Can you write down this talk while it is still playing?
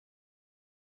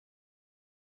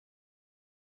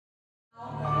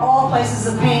places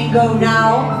of pain go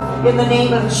now in the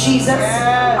name of Jesus.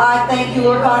 I thank you,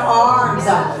 Lord God. Arms,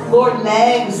 Lord,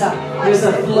 legs. There's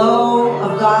a flow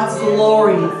of God's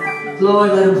glory.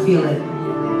 Lord, let him feel it.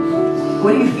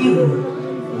 What are you feeling?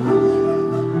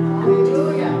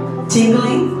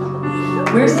 Tingling?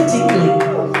 Where's the tingling?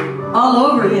 All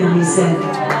over him, he said.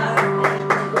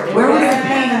 Where was the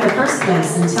pain in the first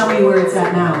place? And tell me where it's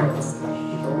at now.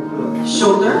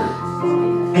 Shoulder?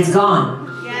 It's gone.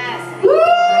 Yes. Woo!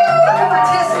 Come on,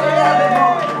 test it a little bit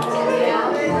more.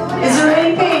 Is there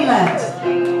any pain left?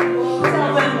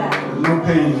 No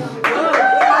pain.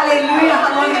 Hallelujah.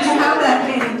 How long did you have that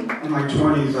pain? In my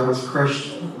 20s, I was crushed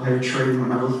by a train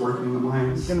when I was working in the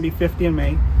mines. It's going to be 50 in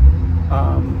May.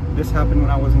 This happened when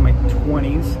I was in my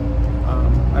 20s.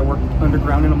 I worked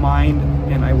underground in a mine,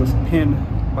 and I was pinned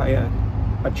by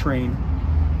a train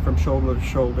from shoulder to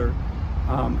shoulder.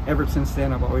 Ever since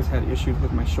then, I've always had issues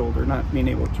with my shoulder, not being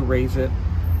able to raise it,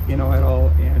 you know, at all.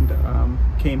 And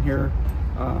came here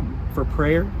for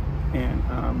prayer and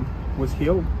was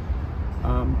healed.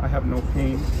 I have no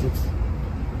pain.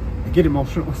 I get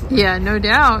emotional. Yeah, no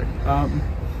doubt.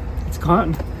 It's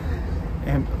gone,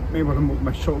 and I'm able to move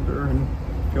my shoulder, and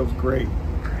it feels great.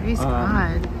 Praise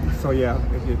God. So yeah,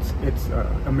 it's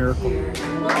a miracle. Look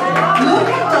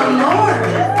at the Lord.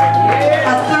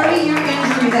 A 30-year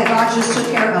injury that God just took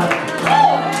care of.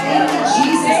 Thank you,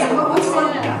 Jesus. And what's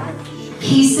wrong with that?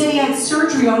 He said he had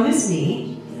surgery on his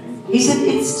knee. He said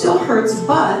it still hurts,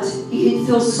 but it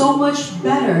feels so much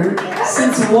better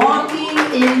since walking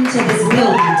into this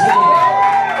building today.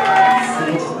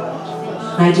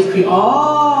 I decree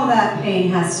all that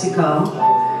pain has to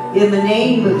go in the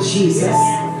name of Jesus.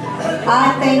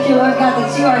 I thank you, Lord God,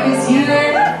 that you are his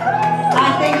healer.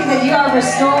 I thank you that you are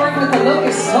restoring with the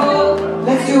locust soul.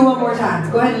 Let's do it one more time.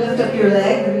 Go ahead and lift up your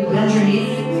leg and bend your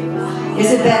knee.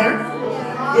 Is it better?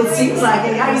 It seems like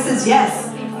it. Yeah, he says yes.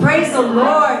 Praise the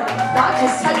Lord. God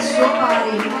just touched your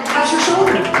body. Touch your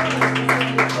shoulder.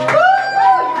 Woo!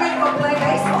 You're going to go play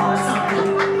baseball or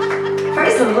something.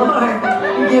 Praise the Lord.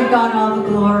 You give God all the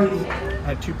glory.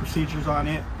 I had 2 procedures on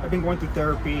it. I've been going through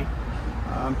therapy.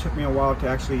 Took me a while to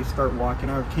actually start walking.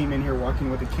 I came in here walking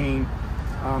with a cane,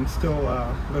 still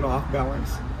a little off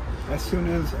balance. As soon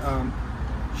as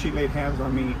she laid hands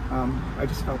on me, I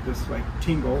just felt this like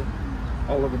tingle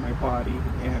all over my body,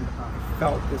 and I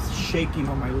felt this shaking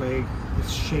on my leg,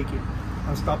 this shaking,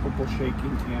 unstoppable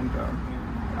shaking, and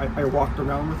I walked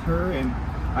around with her, and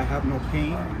I have no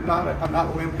pain. I'm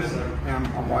not limping, and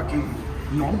I'm walking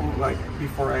normal like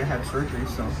before I had surgery,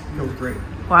 so it feels great.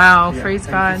 Wow, Yeah, praise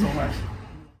thank God. you so much.